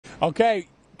Okay,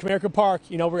 Comerica Park,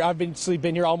 I've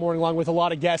been here all morning long with a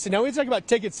lot of guests. And now we talk about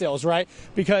ticket sales, right?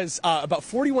 Because about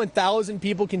 41,000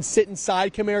 people can sit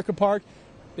inside Comerica Park.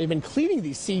 They've been cleaning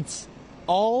these seats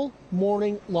all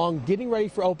morning long, getting ready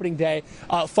for opening day.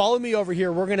 Follow me over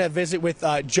here. We're going to visit with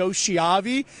Joe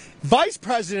Schiavi, Vice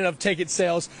President of Ticket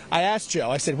Sales. I asked Joe,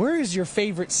 I said, where is your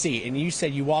favorite seat? And you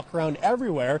said you walk around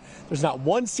everywhere. There's not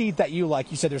one seat that you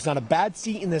like. You said there's not a bad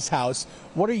seat in this house.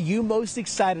 What are you most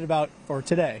excited about for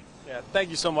today? Yeah, thank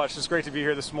you so much. It's great to be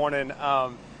here this morning.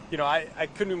 I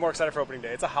couldn't be more excited for opening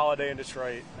day. It's a holiday in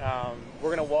Detroit.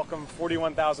 We're going to welcome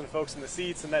 41,000 folks in the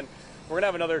seats, and then we're going to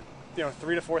have another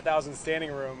 3,000 to 4,000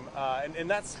 standing room, and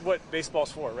that's what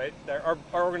baseball's for, right? Our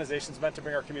organization's meant to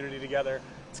bring our community together.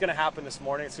 It's going to happen this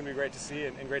morning. It's going to be great to see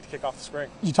and great to kick off the spring.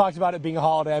 You talked about it being a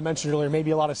holiday. I mentioned earlier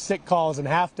maybe a lot of sick calls and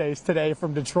half days today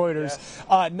from Detroiters.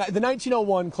 Yes. The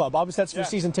 1901 Club, obviously that's for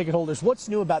season ticket holders. What's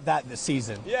new about that this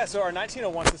season? Yeah, so our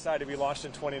 1901 Society, we launched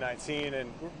in 2019,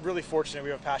 and we're really fortunate.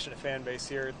 We have a passionate fan base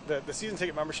here. The season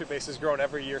ticket membership base has grown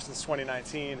every year since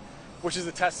 2019. Which is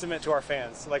a testament to our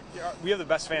fans. Like, we have the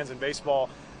best fans in baseball.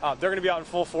 They're going to be out in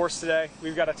full force today.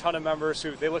 We've got a ton of members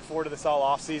who they look forward to this all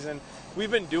off season.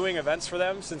 We've been doing events for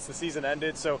them since the season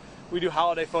ended. So we do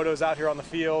holiday photos out here on the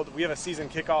field. We have a season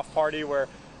kickoff party where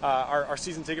our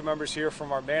season ticket members hear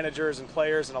from our managers and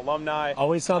players and alumni.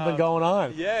 Always something going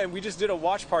on. Yeah, and we just did a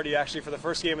watch party actually for the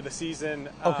first game of the season.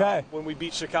 When we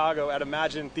beat Chicago at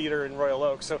Imagine Theater in Royal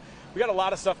Oak. So we got a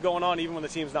lot of stuff going on even when the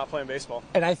team's not playing baseball.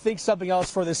 And I think something else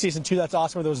for this season too that's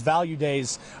awesome are those value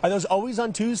days. Are those always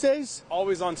on Tuesdays?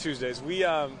 Always on Tuesdays. We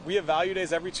have value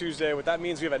days every Tuesday. What that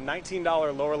means, we have a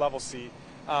 $19 lower level seat.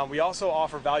 We also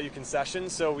offer value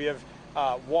concessions. So we have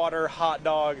water, hot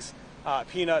dogs,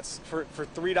 peanuts for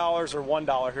 $3 or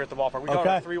 $1 here at the ballpark. We call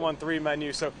it a 313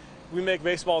 menu. So we make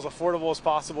baseball as affordable as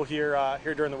possible here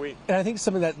during the week. And I think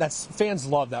something that's fans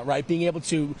love that, right? Being able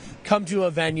to come to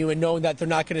a venue and knowing that they're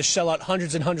not going to shell out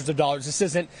hundreds and hundreds of dollars. This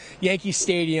isn't Yankee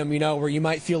Stadium, where you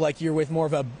might feel like you're with more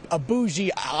of a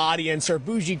bougie audience or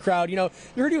bougie crowd. You're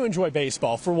here to enjoy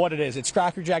baseball for what it is. It's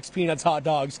Cracker Jacks, peanuts, hot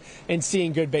dogs, and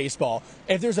seeing good baseball.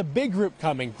 If there's a big group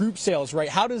coming, group sales, right?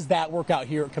 How does that work out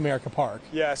here at Comerica Park?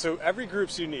 Yeah, so every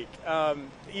group's unique.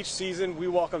 Each season, we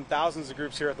welcome thousands of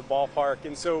groups here at the ballpark.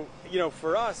 And so,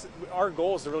 for us, our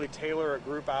goal is to really tailor a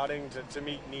group outing to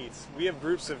meet needs. We have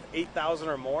groups of 8,000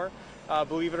 or more,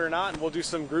 believe it or not, and we'll do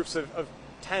some groups of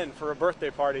 10 for a birthday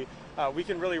party. We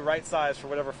can really right size for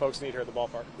whatever folks need here at the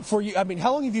ballpark. For you,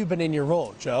 how long have you been in your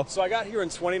role, Joe? So I got here in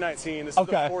 2019. This is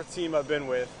the fourth team I've been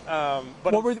with.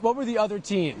 But what were the other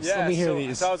teams? Yeah, Let me hear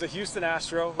these. So I was a Houston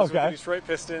Astro, was with the Detroit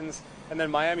Pistons, and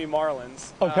then Miami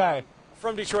Marlins.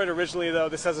 From Detroit originally, though,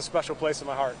 this has a special place in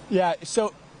my heart. Yeah,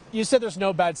 so you said there's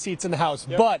no bad seats in the house,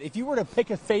 but if you were to pick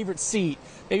a favorite seat,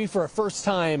 maybe for a first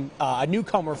time, a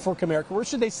newcomer for Comerica, where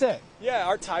should they sit? Yeah,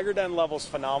 our Tiger Den level's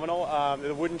phenomenal.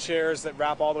 The wooden chairs that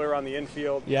wrap all the way around the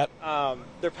infield. Yep.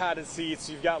 They're padded seats.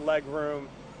 You've got leg room.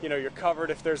 You're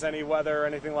covered if there's any weather or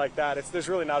anything like that. There's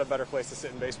really not a better place to sit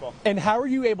in baseball. And how are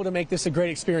you able to make this a great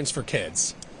experience for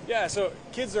kids? Yeah, so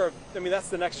kids are, that's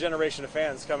the next generation of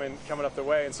fans coming up the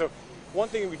way. And so one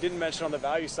thing we didn't mention on the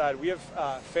value side, we have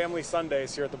family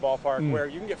Sundays here at the ballpark where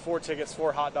you can get 4 tickets,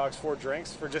 4 hot dogs, 4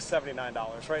 drinks for just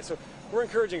 $79, right? So we're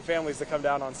encouraging families to come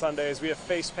down on Sundays. We have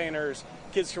face painters.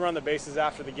 Kids can run the bases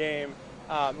after the game.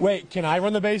 Wait, can I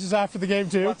run the bases after the game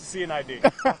too? You'll have to see an ID.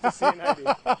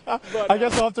 But, I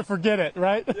guess I'll have to forget it,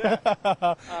 right?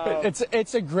 Yeah.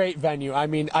 It's a great venue.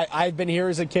 I've been here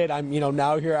as a kid. I'm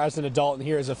now here as an adult and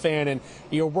here as a fan. And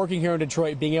working here in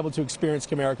Detroit, being able to experience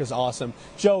Comerica is awesome.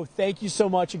 Joe, thank you so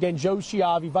much again. Joe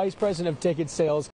Schiavi, Vice President of Ticket Sales.